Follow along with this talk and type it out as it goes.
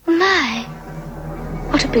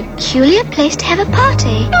peculiar place to have a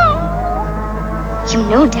party. You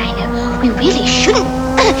know, Dinah, we really shouldn't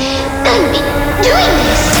be doing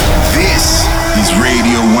this. This is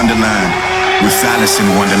Radio Wonderland with Alice in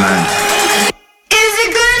Wonderland. Is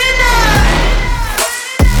it good enough?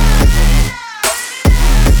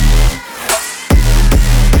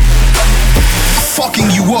 Fucking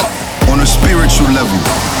you up on a spiritual level.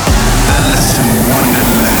 Alice in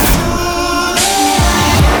Wonderland.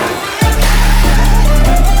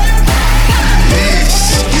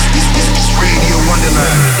 This is Radio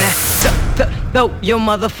Wonderland. Throw your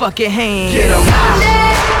motherfucking hands. Get 'em.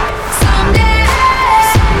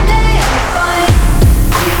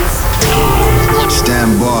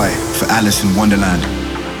 Stand by for Alice in Wonderland.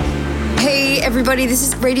 Hey everybody, this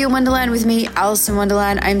is Radio Wonderland with me, Alice in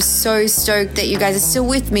Wonderland. I'm so stoked that you guys are still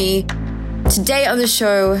with me. Today on the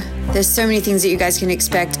show, there's so many things that you guys can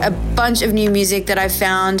expect. A bunch of new music that I've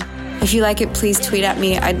found. If you like it, please tweet at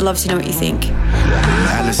me. I'd love to know what you think.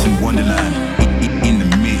 Alice in Wonderland in the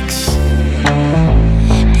mix.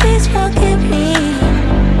 Please forgive me.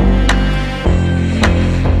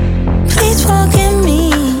 Please forgive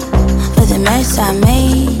me for the mess I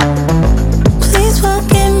made. Please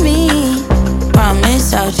forgive me.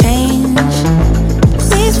 Promise I'll change.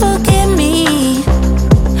 Please forgive me.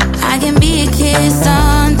 I can be a kid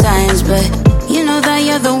sometimes, but you know that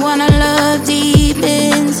you're the one I love deep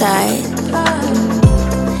inside.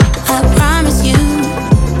 I promise you,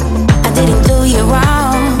 I didn't do you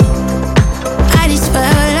wrong. I just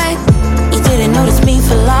felt like you didn't notice me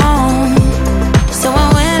for long. So I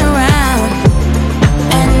went around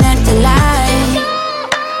and acted like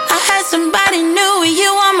I had somebody new with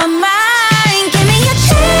you on my mind. Give me a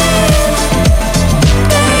chance,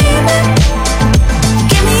 baby.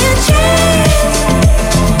 Give me a chance,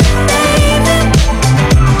 baby.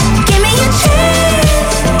 Give me a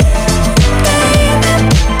chance, baby.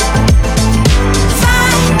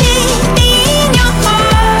 Find me in your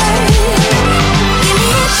heart. Give me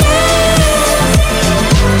a chance.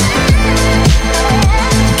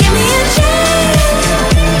 Give me a chance.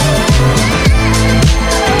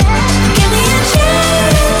 Give me a chance.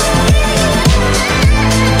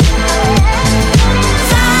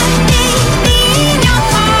 Find me in your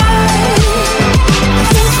heart.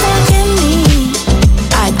 Please forgive me,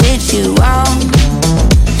 I did you wrong.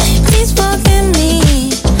 Please forgive me,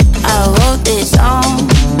 I wrote this song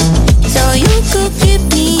so you could give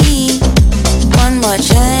me one more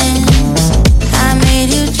chance. I made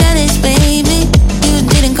you jealous, baby. You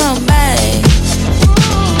didn't come back.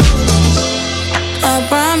 I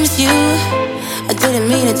promise you, I didn't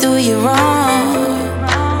mean to do you wrong.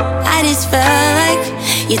 I just felt like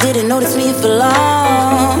you didn't notice me for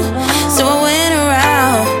long. So I went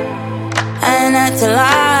around and acted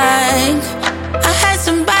like I had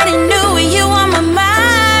somebody new with you on my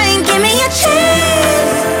mind. Give me a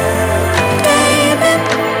chance, baby.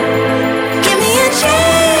 Give me a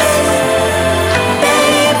chance,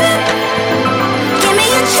 baby. Give me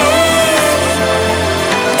a chance,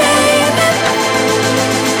 baby.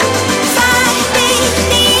 Find me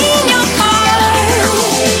in your heart.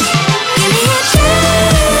 Give me a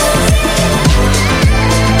chance.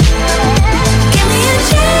 Give me a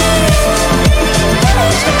chance.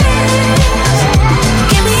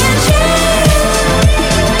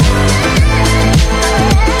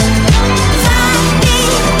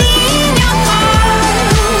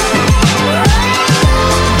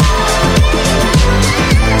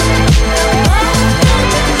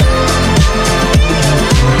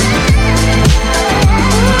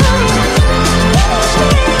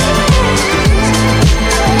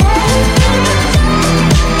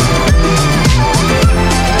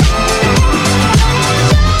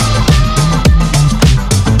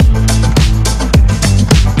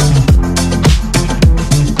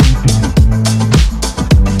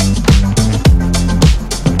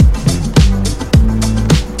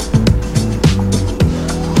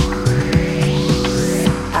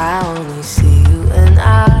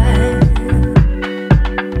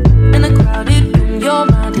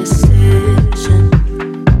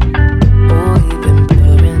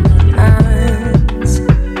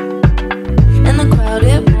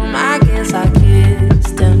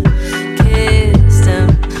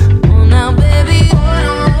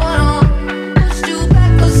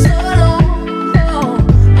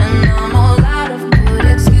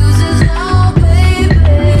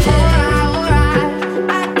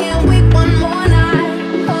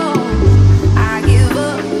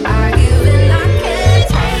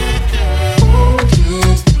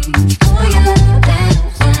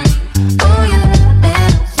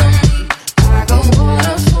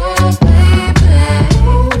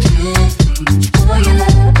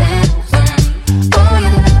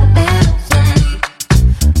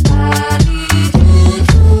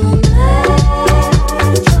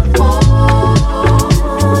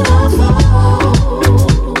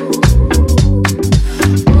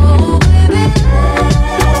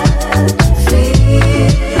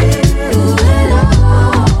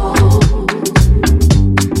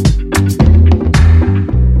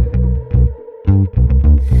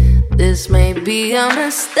 be a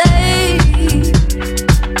mistake.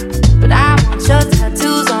 But I want your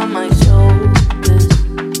tattoos on my shoulders.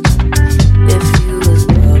 If you was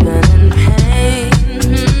broken in pain,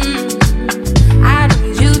 I'd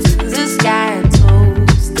raise you to the sky and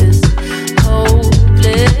toast this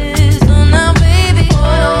hopeless. So now baby,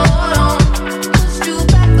 hold on, pushed you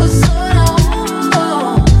back for so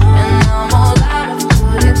long, and I'm all out of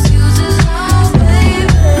good excuses now, baby.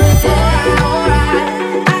 Alright,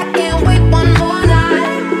 I can't wait one more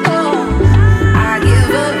night. Oh, I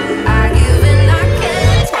give up, I give in, I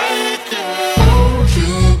can't take it. Won't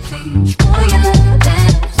you please, boy, you let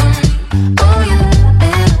dance on me, boy, you let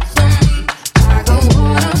dance on me. I go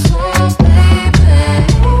water for baby.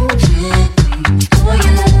 Won't you please, boy,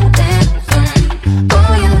 you let dance on me,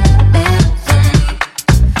 boy, you let dance on me.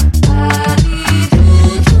 I need you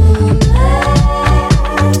to let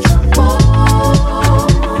your water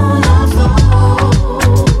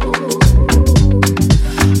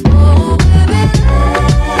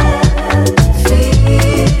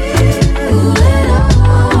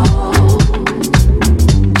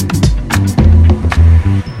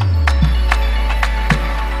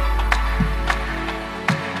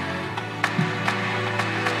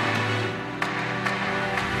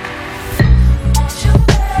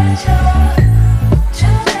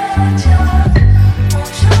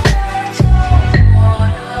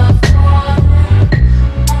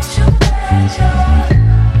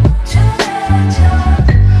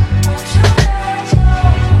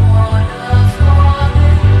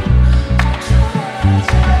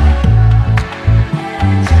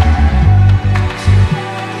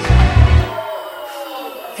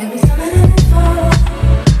give me something to live for,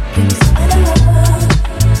 give me something to love,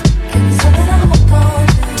 give me something to hold on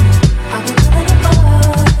to. I've been coming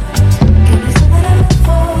apart. Give me something to live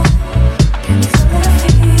for, give me something to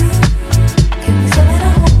feel, give me something to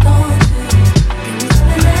hold on to, give me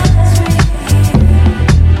something that's real.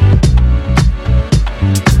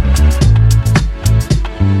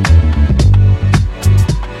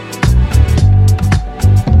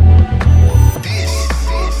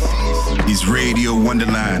 This is Radio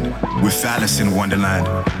Wonderland with Alice in Wonderland.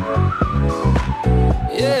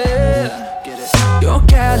 Yeah, get it. Your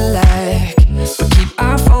Cadillac, but keep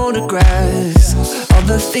our photographs. All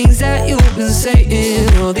the things that you've been saying,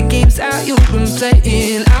 all the games that you've been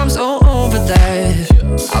playing. I'm so over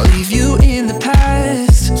that. I'll leave you in the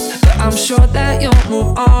past, but I'm sure that you'll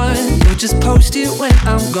move on. You'll just post it when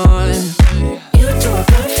I'm gone. You do it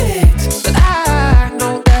perfect, but I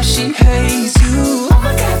know that she hates you. Oh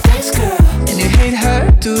my God, thanks, girl. And you hate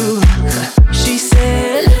her too. She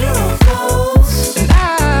said literal goals, and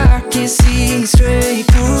I can see straight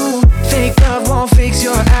through. Fake love won't fix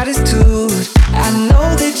your attitude. I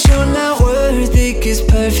know that you're not worth it, 'cause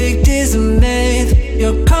perfect is a myth.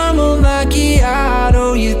 Your caramel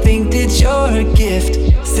macchiato, you think that you're a gift.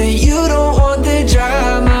 Say you don't want the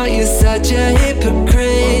drama, you're such a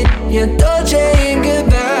hypocrite. You're Dolce and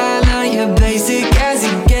Gabbana, you're basic as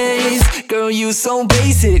it gets. Girl, you so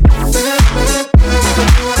basic.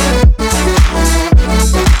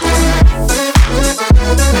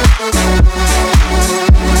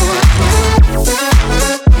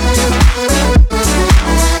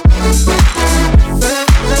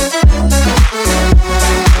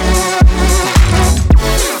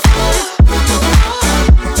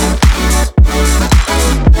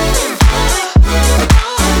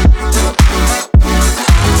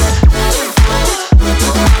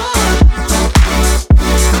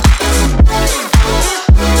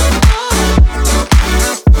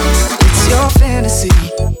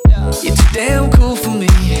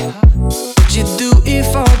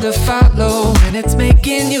 Follow, and it's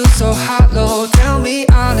making you so hollow. Tell me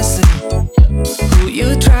honestly, who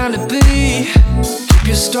you trying to be? Keep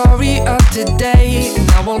your story up to date,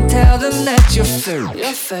 and I won't tell them that you're fake.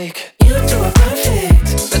 You're fake. You do it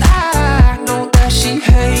perfect, but I know that she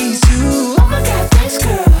hates you. Oh my God, thanks,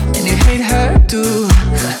 girl. And you hate her too.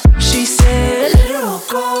 She said literal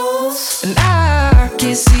goals, and I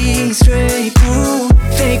can see straight through.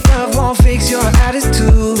 Fake love won't fix your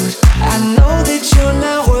attitude. I know that you're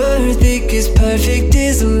not worth it, 'cause perfect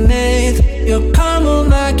is a myth. Your caramel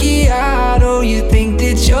macchiato, you think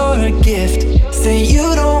that you're a gift. Say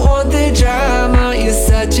you don't want the drama, you're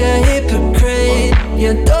such a hypocrite.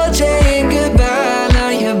 You're Dolce and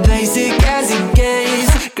Gabbana, you're basic as it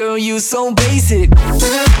gets. Girl, you so basic.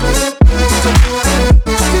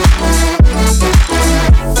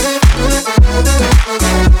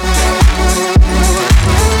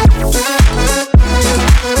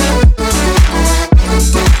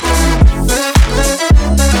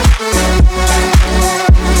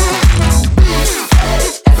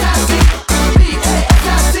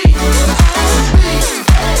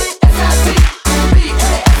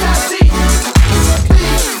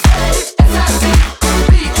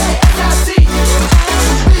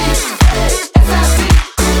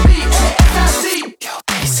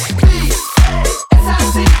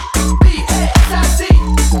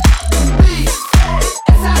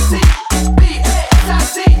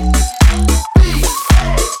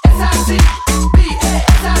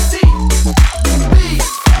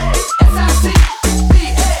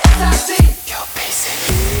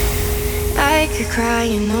 a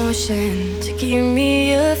crying ocean to keep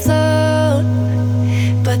me afloat,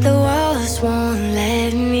 but the walls won't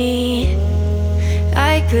let me.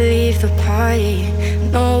 I could leave the party,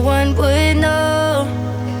 no one would know,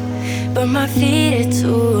 but my feet are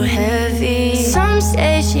too heavy. Some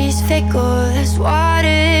say she's fickle as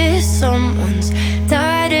water, someone's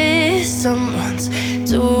daughter, someone's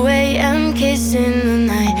 2 a.m. kiss in the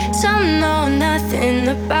night. Some know nothing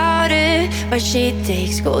about her, but she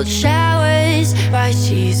takes cold showers. Why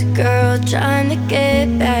she's a girl trying to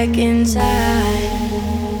get back inside.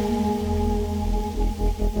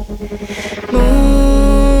 Moonwalk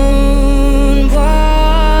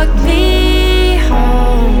me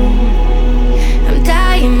home. I'm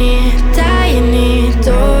dying here,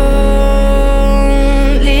 don't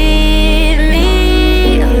leave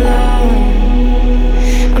me alone.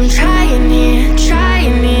 I'm trying here,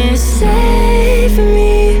 save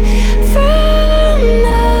me from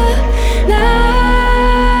the night.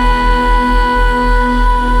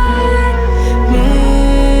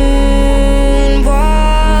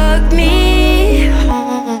 Moonwalk me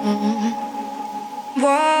home,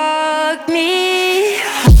 walk me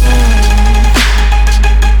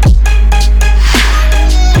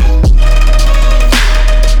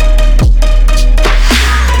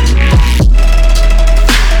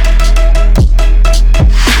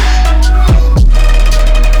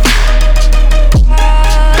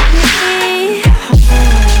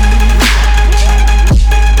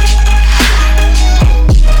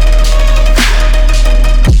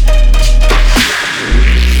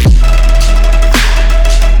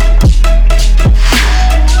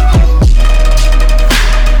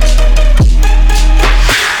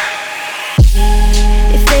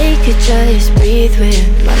just breathe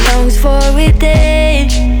with my lungs for a day,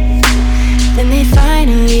 then they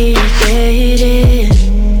finally get it.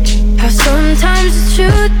 How sometimes the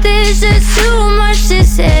truth is just too much to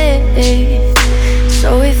say,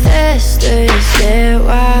 so it festers there.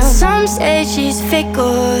 While some say she's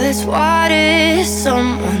fickle as water,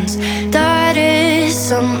 someone's daughter,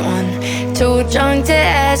 someone too drunk to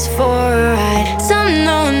ask for a ride. Some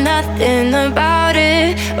know nothing about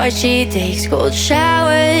her, why she takes cold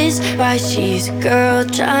showers, why she's a girl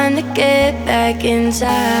trying to get back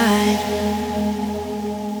inside.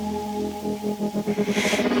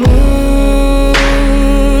 Moonwalk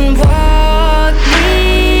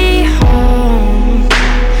me home.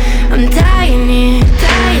 I'm dying here,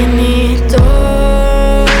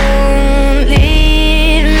 don't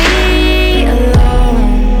leave me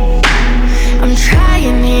alone. I'm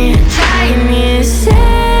trying here, save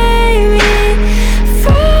me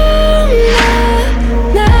from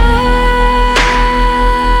the night.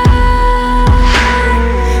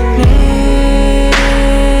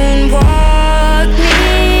 Moonwalk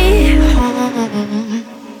me home,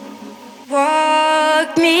 walk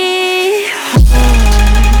me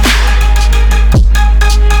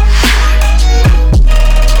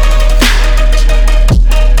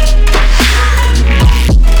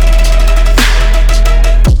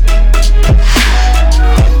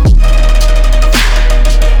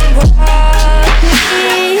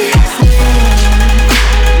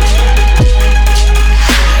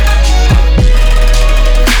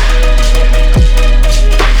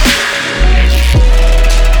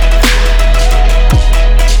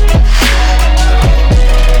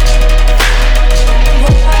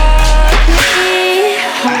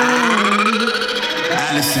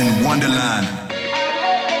Wonderland.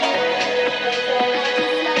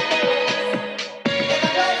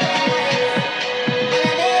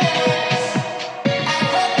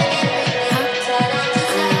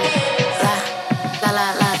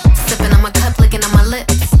 Sipping on my cup, licking on my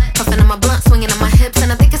lips, puffing on my blunt, swinging on my hips,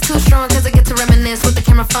 and I think it's too strong 'cause I get to reminisce with the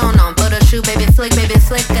camera phone on. Photo shoot, baby flick,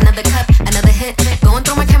 another cup, another hit. Going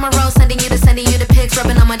through my camera roll, sending you the pics,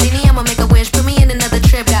 rubbing on my dini. I'ma make a wish, put me in another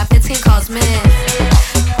trip. Got 15 calls missed.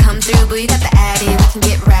 Come through, boo, you got the addy. We can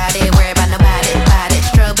get rowdy, worry about nobody, about it.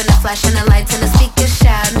 Strobing the flash and the lights and the speakers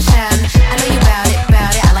shouting, shouting. I know you bout it,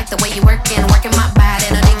 bout it. I like the way you working my body.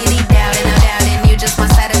 No diggity doubting, no doubting. You just my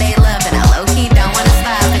Saturday love, and I low key don't wanna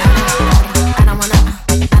stop it. I don't wanna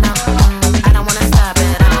stop it. I don't wanna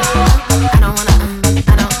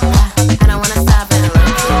stop it. Low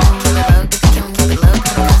key, keep it low, can we keep it low?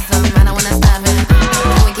 'Cause I don't wanna stop it.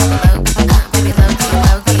 Can we keep it low?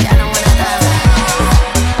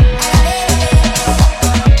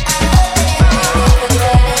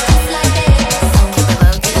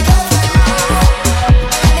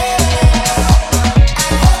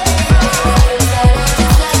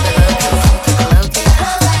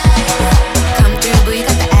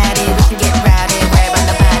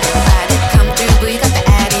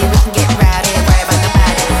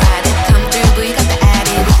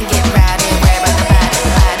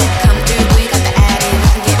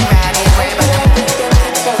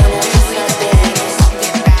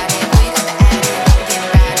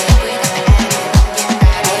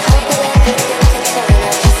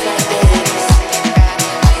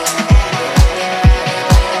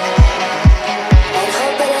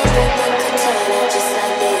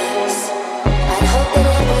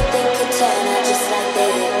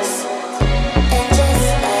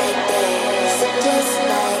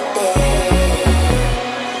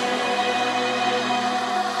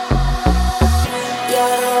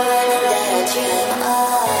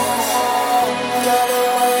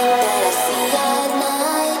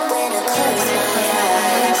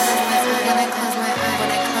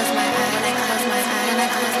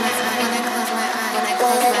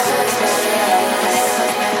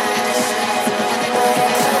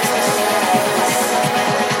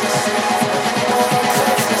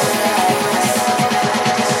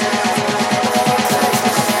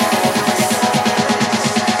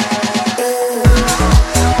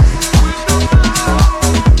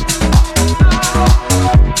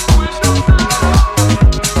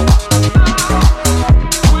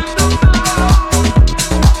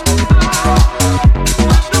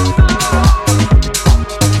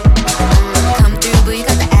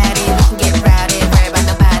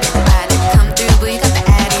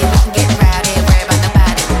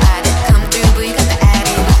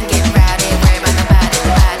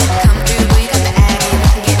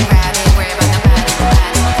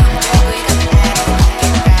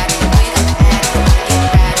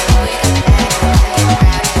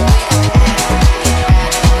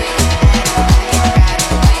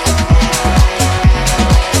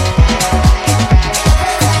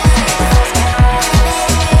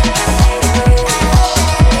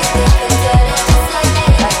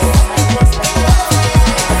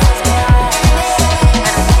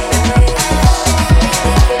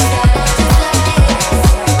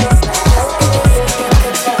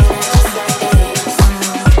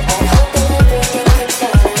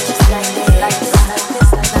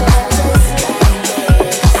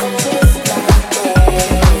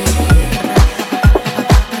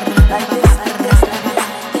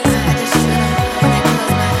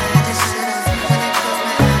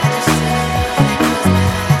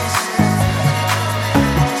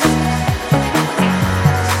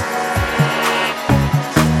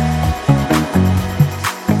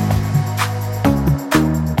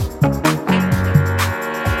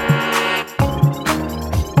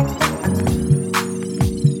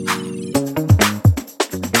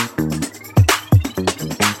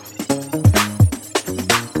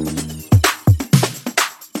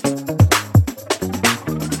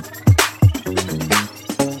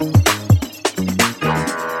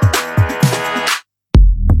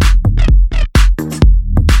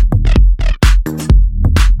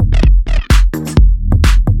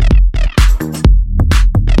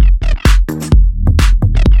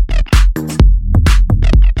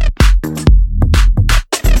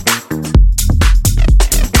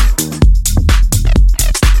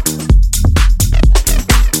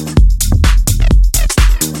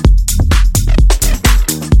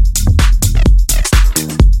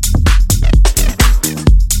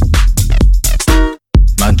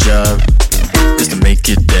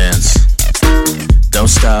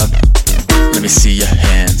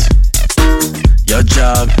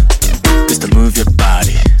 move your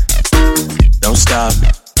body. Don't stop,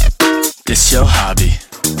 this your hobby.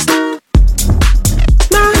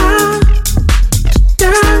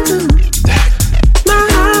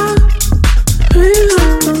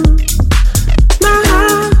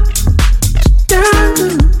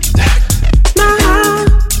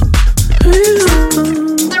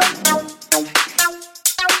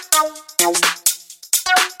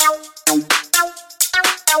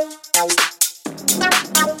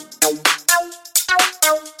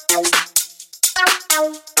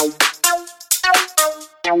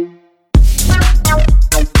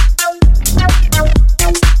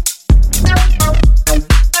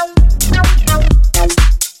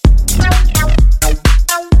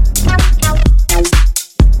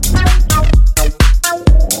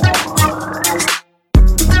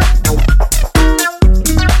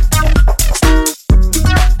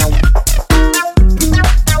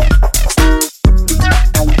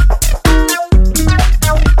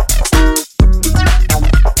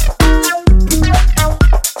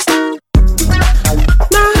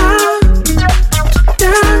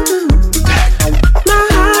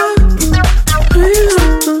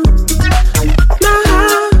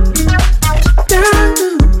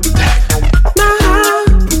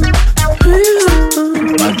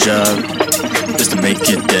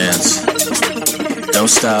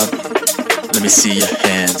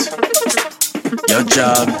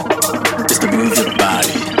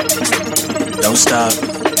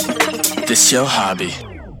 This your hobby.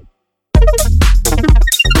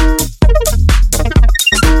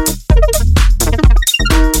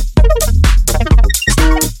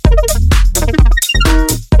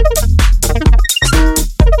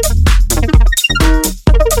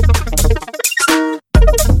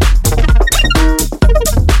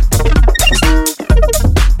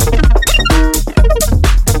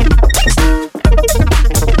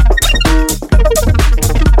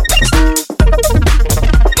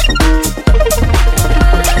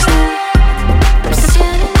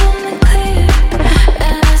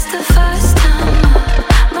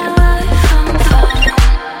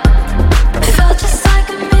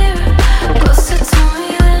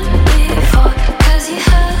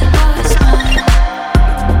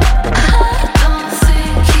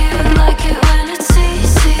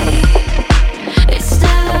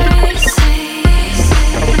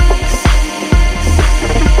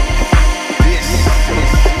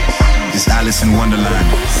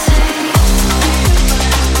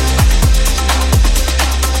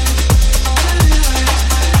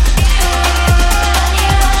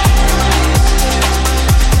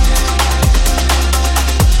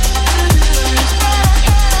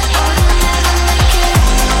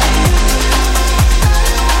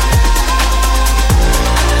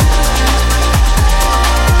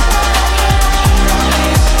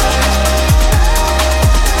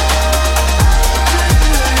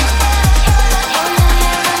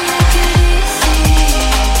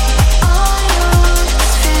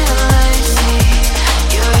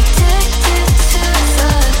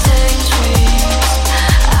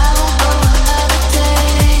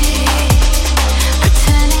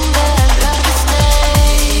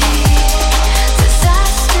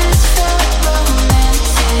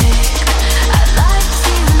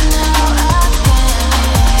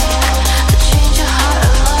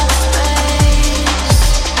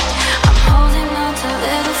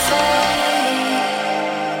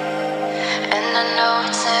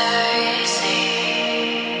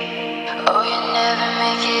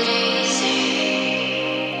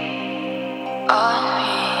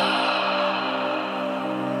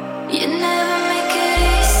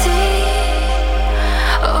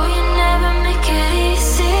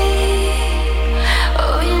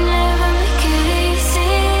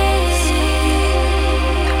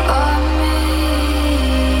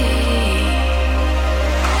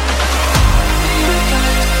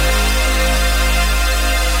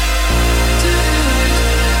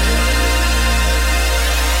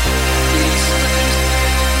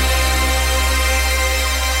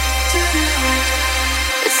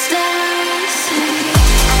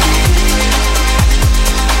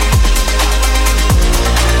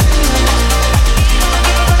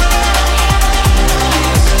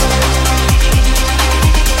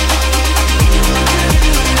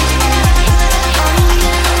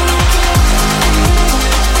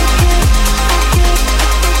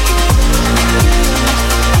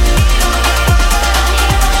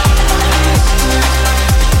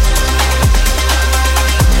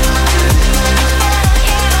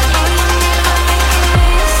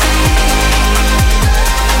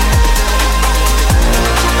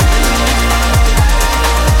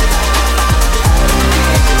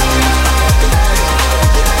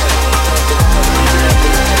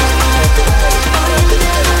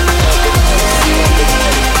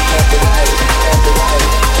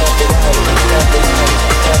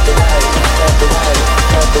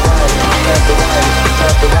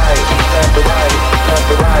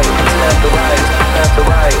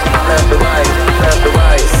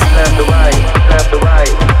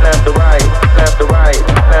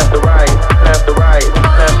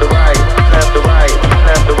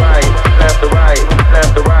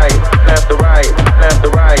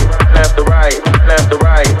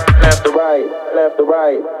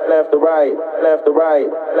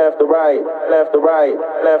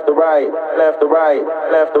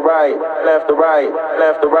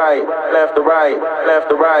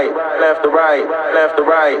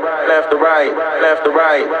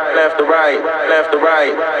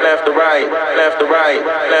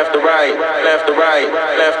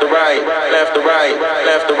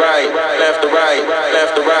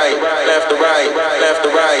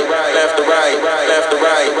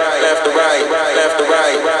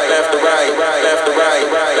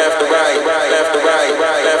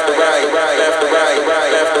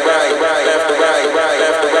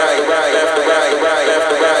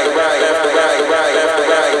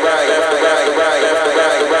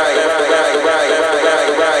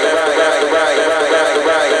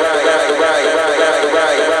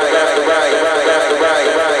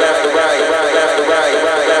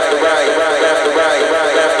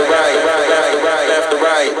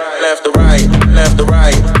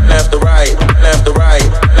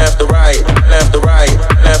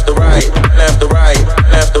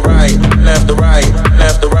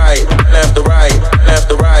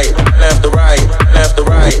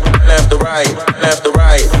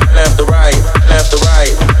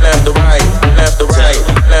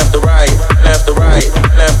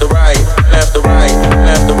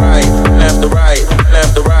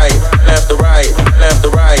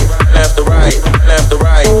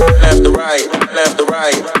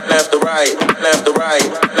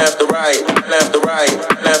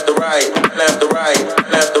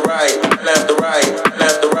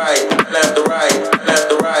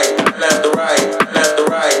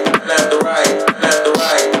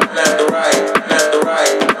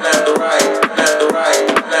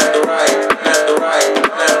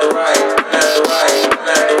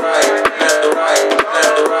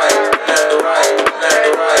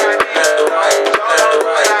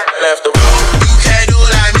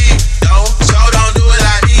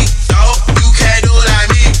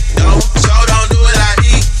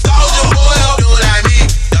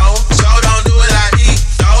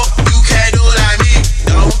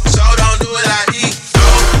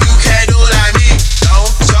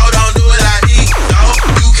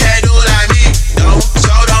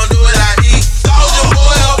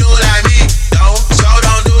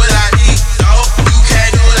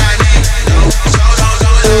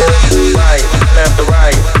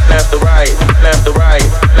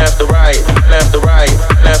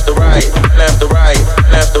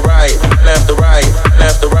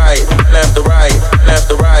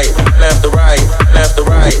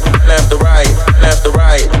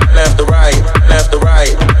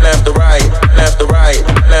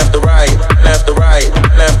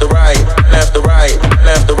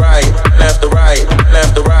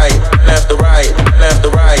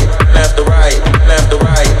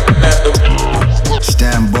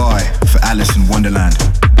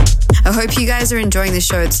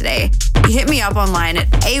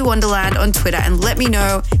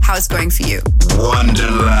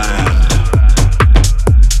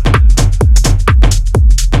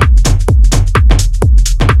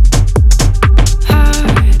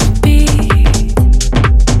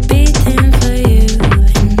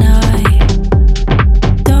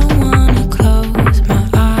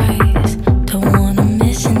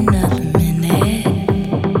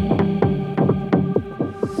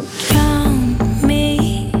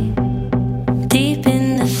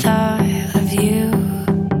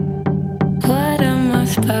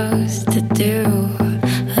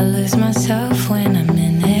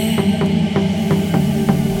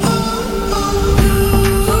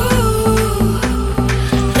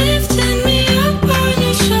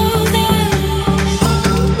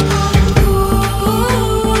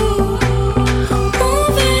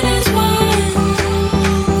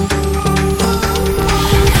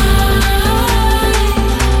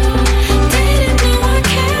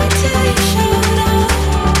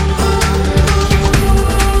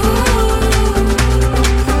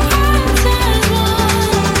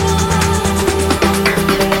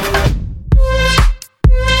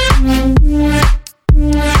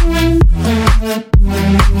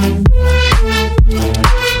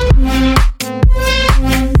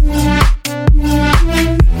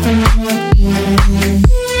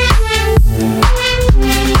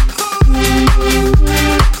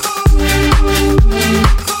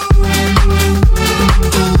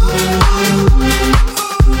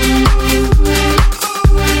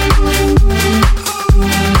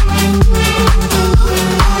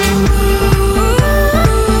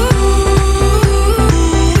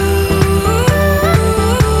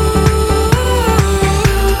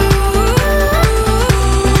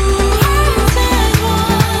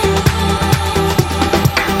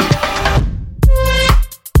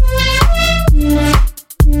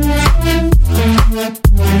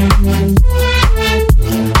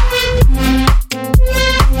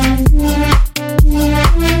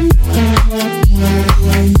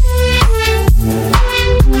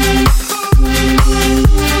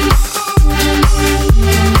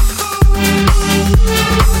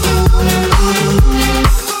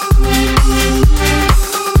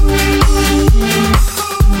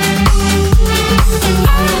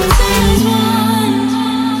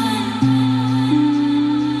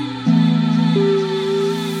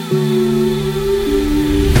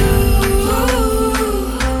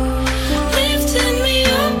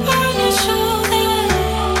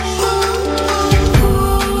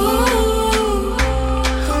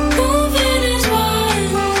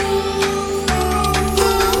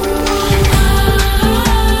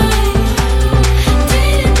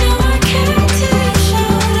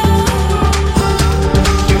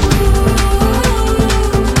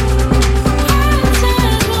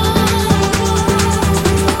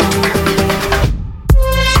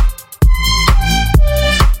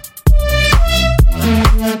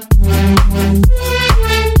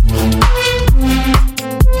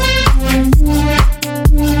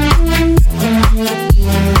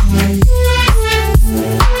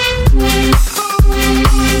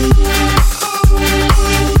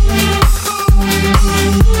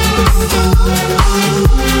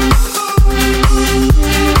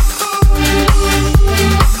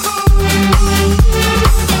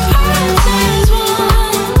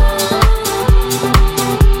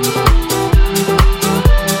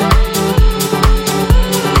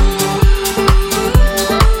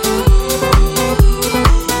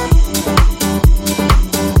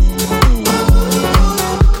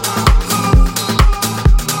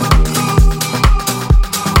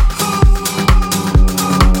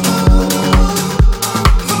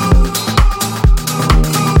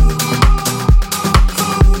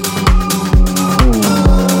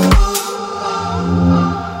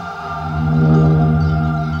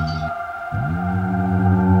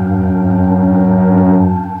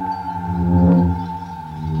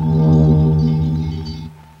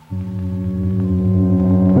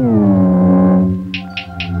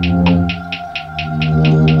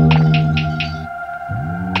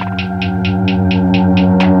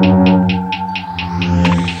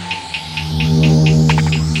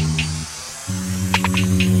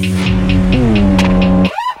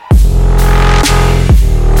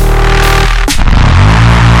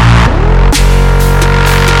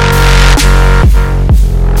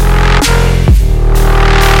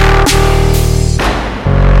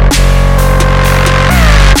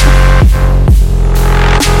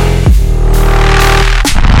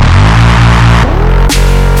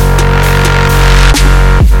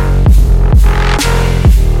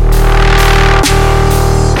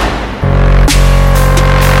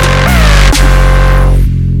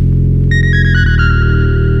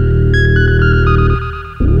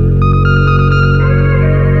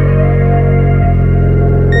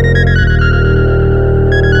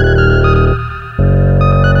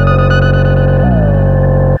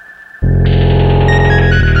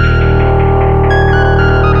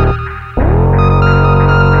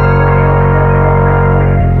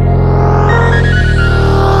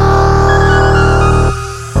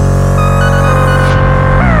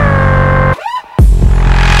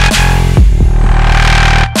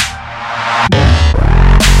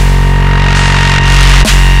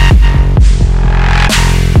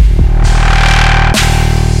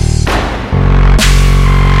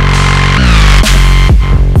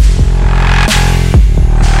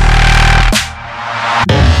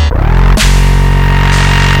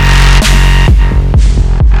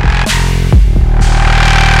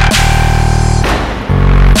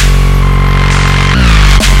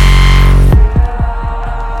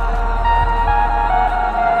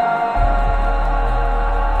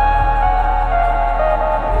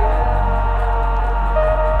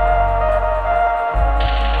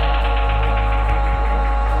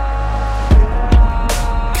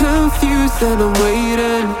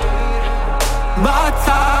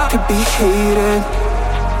 hating,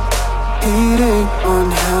 hating on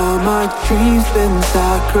how my dreams been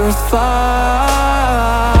sacrificed.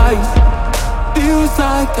 Feels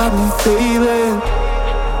like I've been failing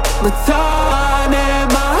my time and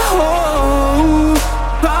my hope,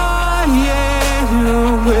 trying a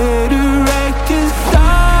way to reconcile.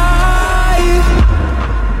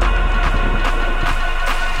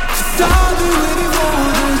 'Cause I've been waiting for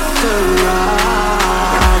this to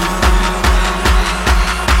rise,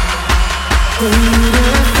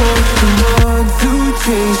 waiting for someone to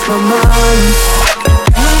change my mind.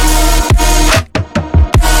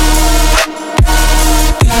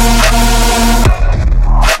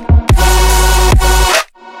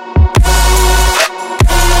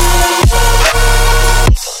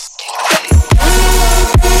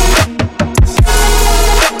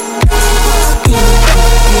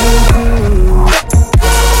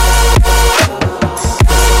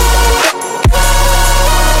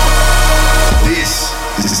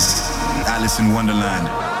 Wonderland.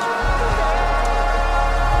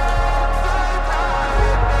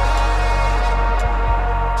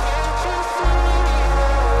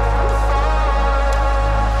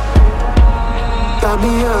 Got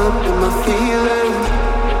me up in my feelings,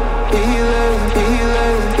 feeling,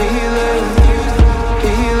 feeling, feeling,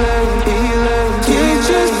 feeling, feeling. Can't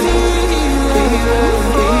you see? Feeling,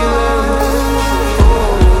 feeling,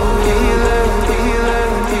 feeling, feeling,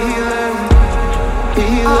 feeling,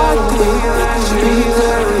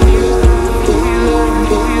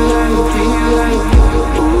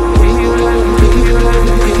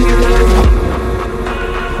 feeling,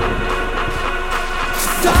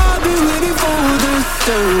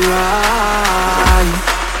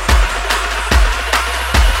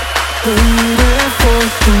 waiting for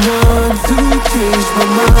someone to change my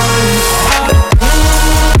mind.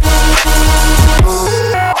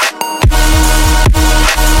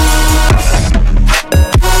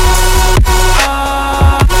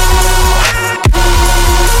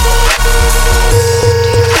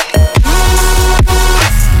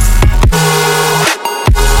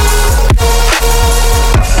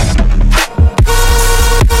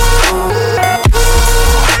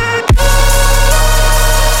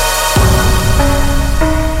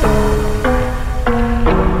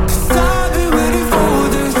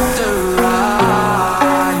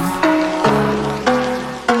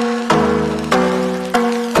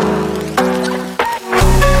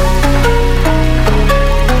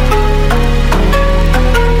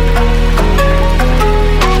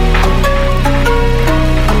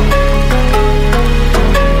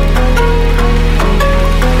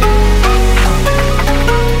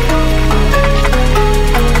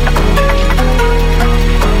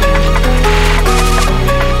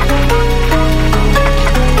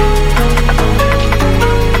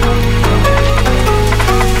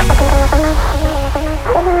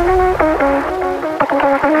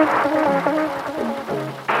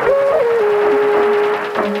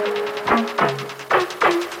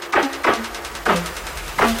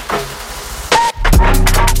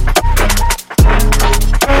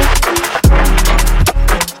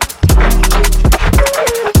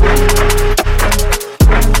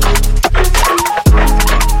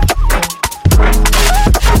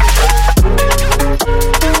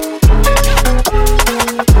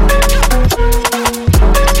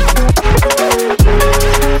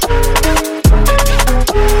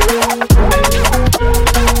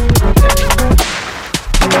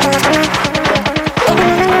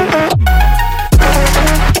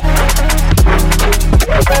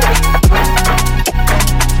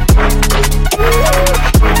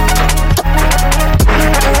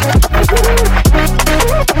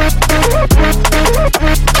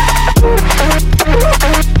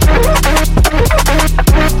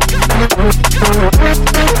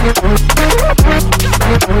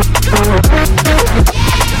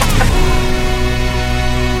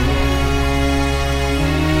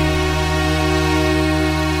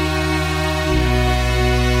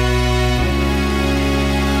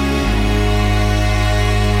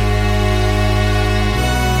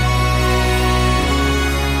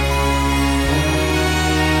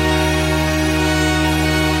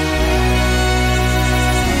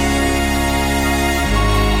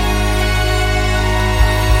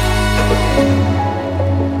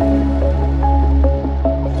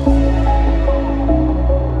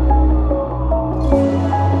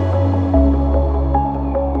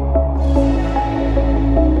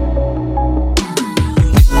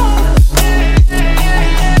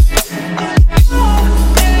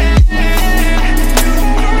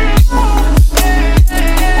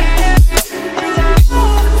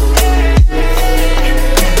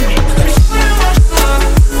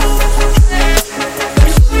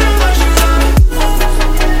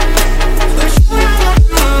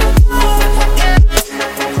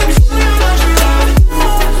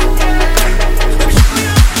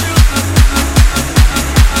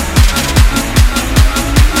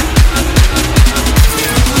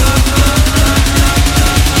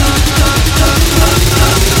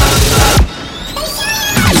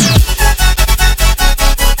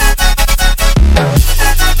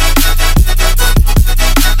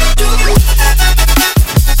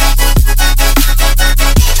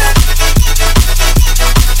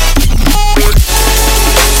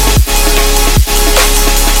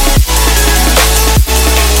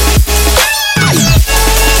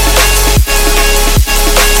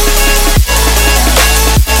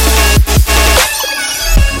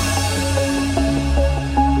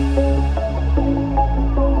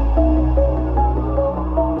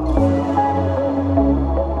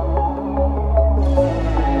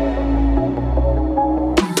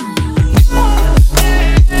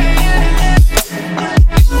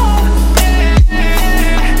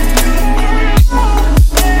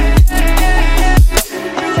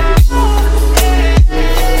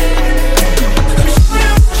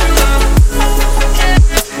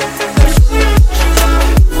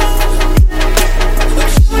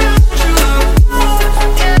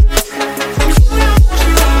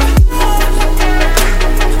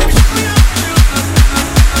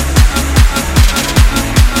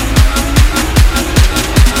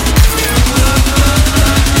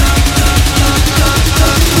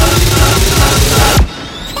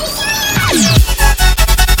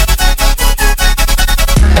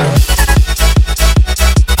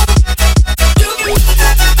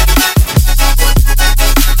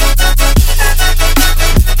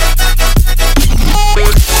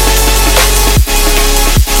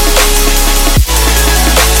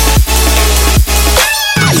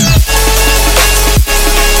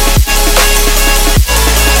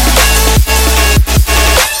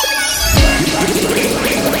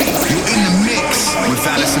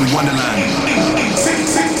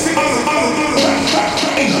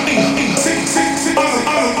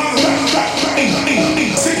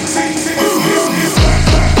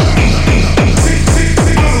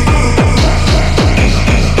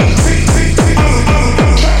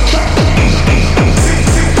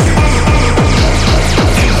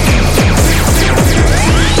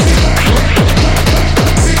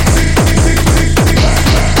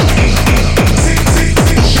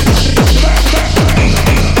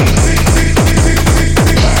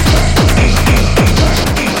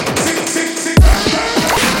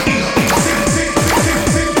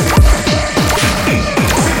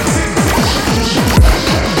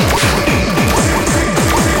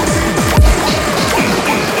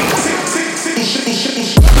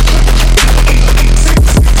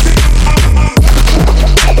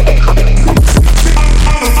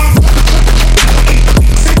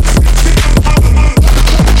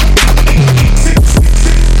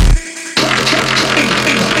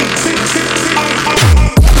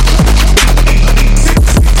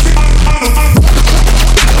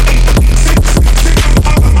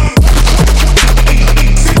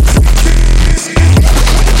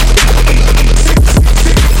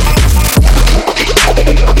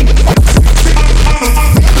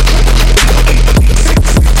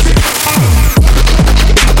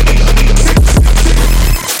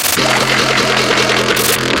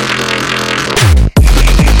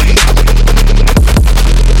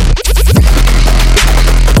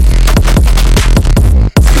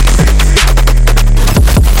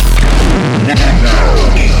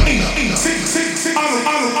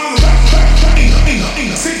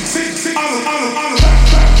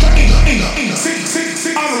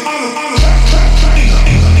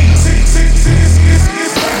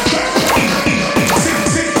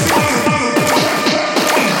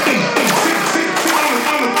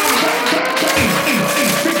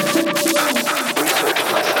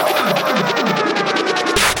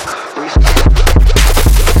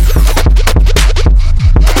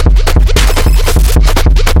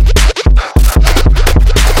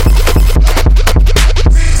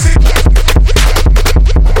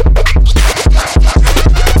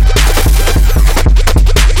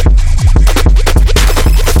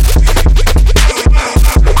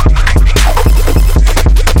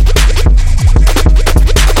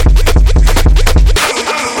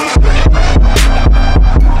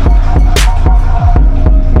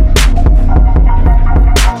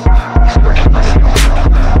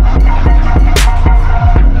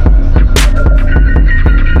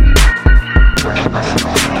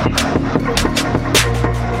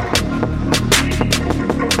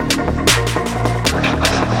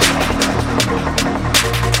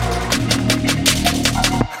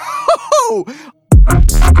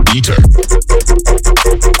 Eater.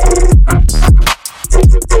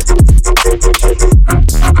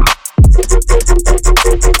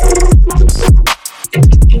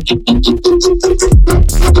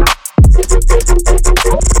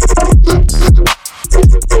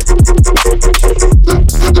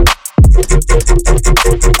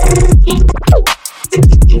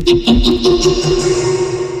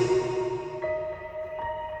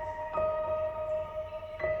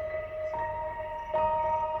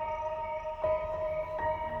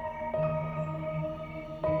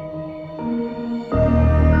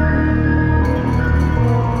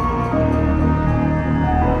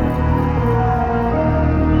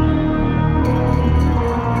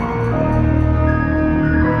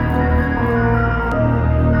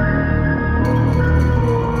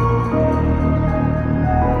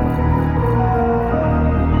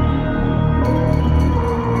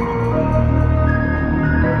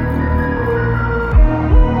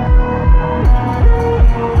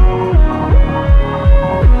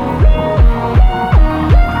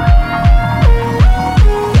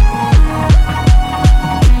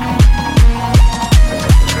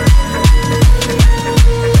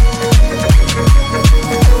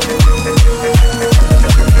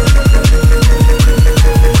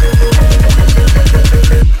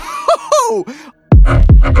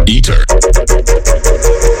 Eater.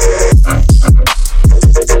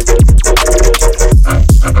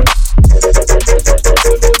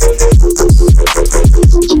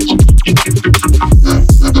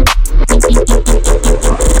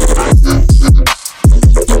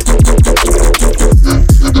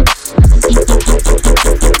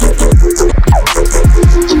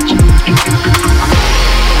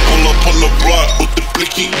 Pull up on the block with the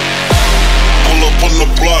blicky. Pull up on the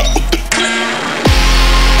block with the.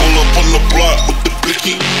 Pull up on the block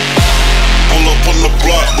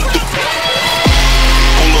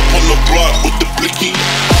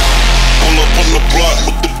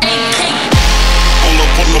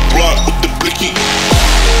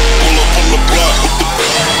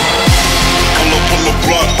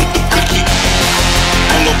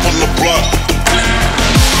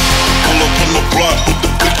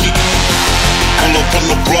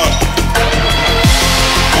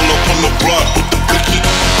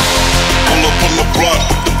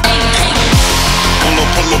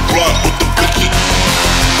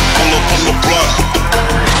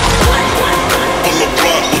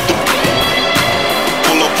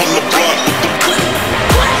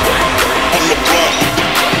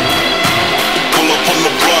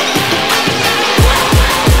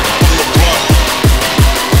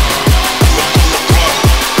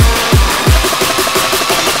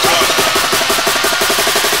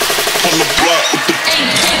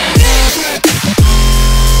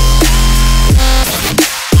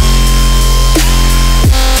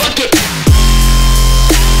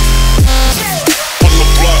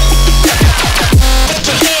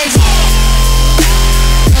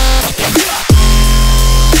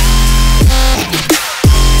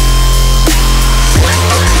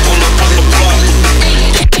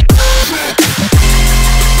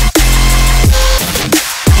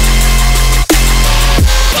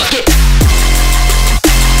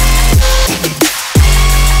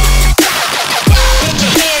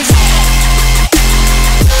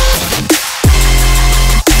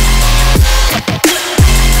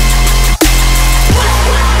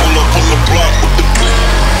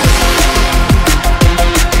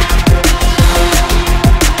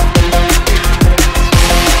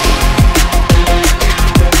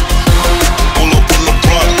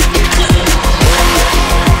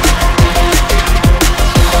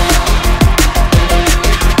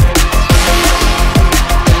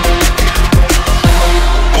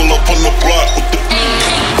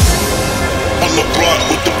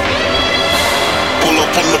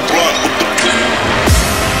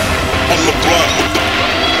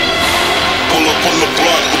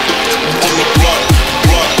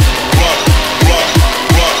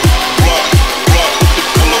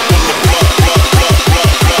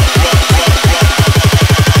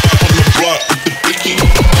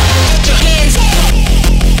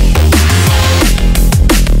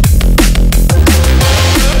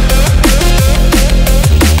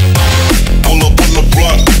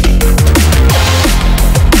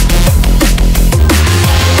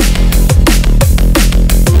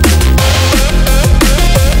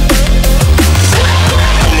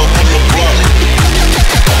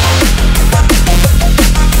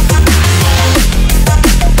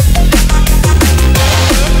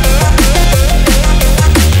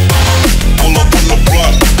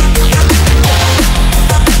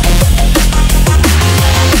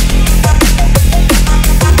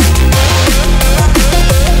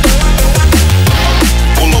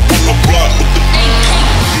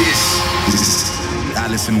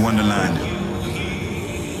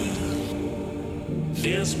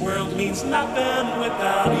This world means nothing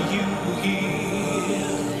without you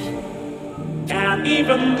here. And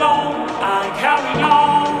even though I carry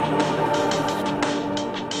on,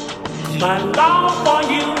 my love for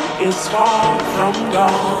you is far from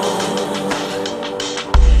gone.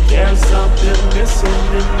 There's something missing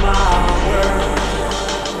in my world.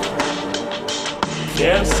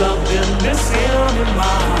 There's something missing in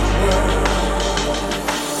my world.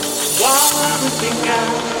 While everything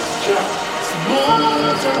else just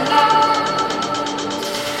moves along,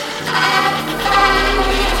 I find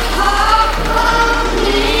it hard for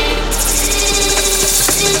me.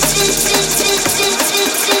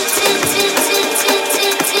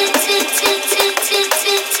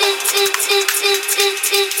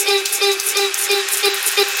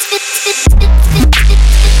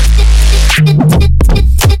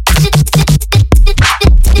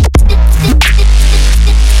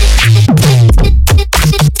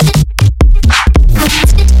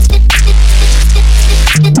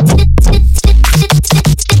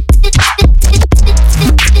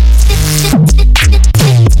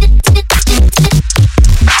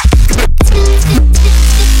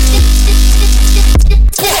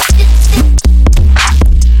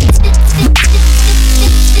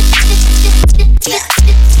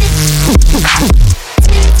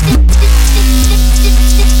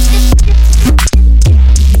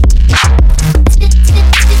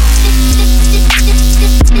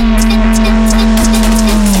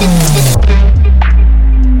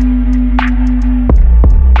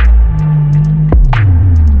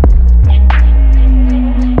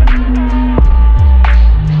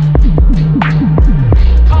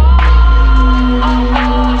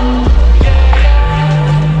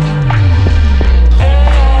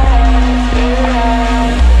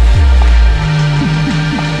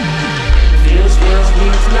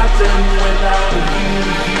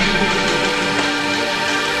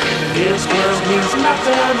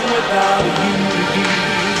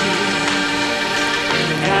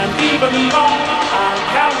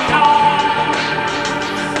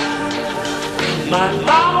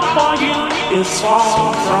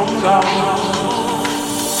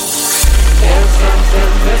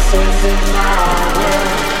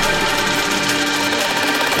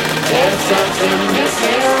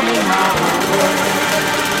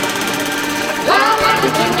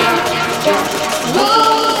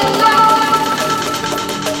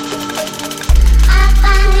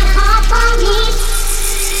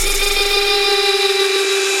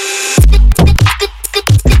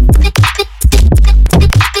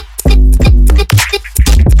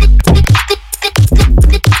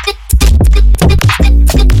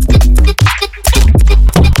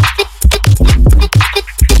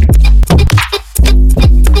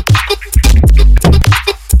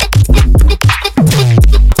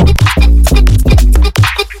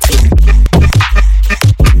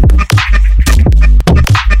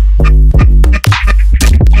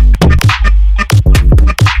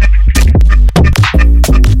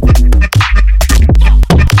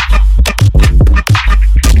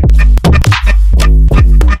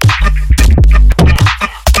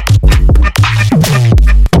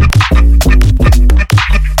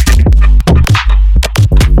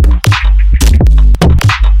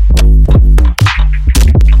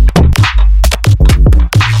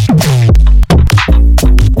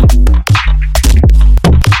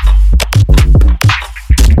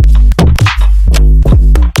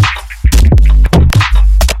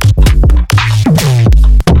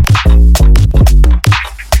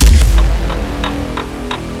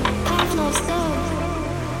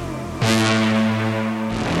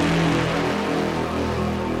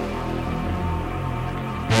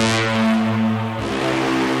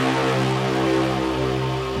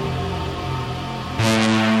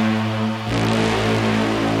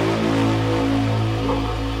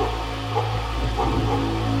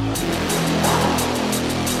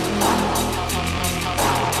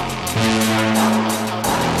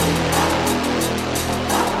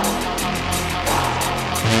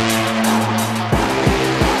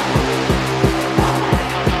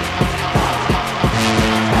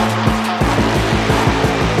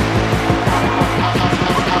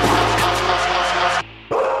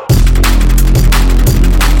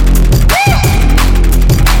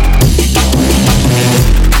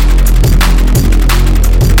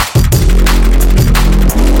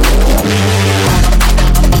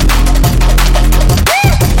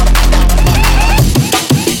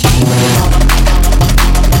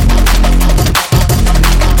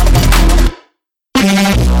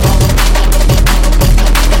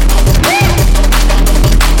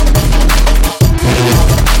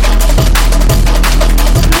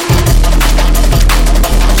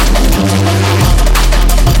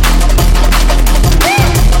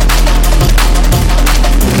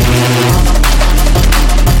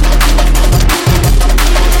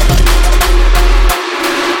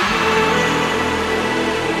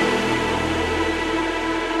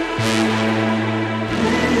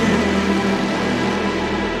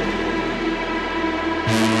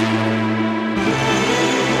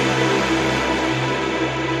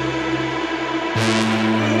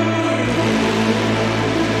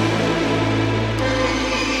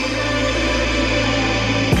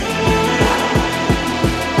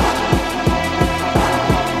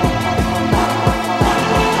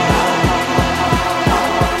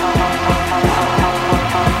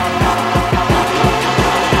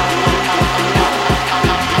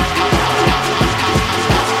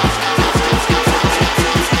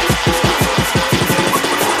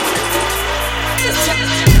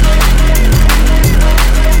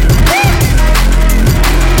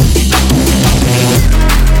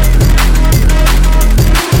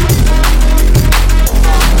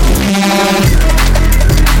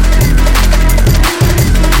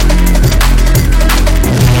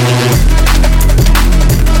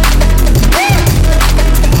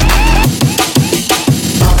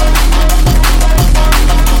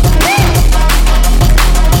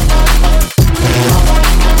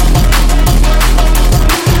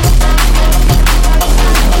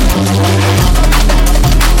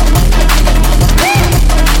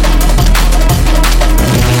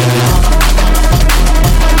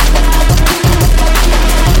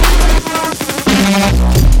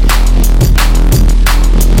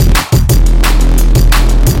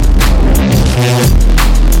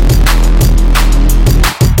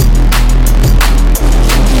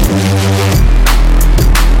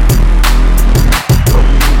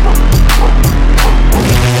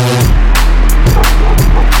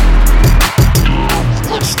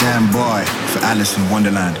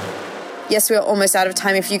 Wonderland. Yes, we're almost out of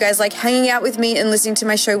time. If you guys like hanging out with me and listening to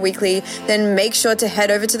my show weekly, then make sure to head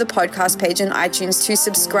over to the podcast page on iTunes to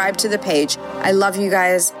subscribe to the page. I love you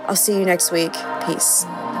guys. I'll see you next week. Peace.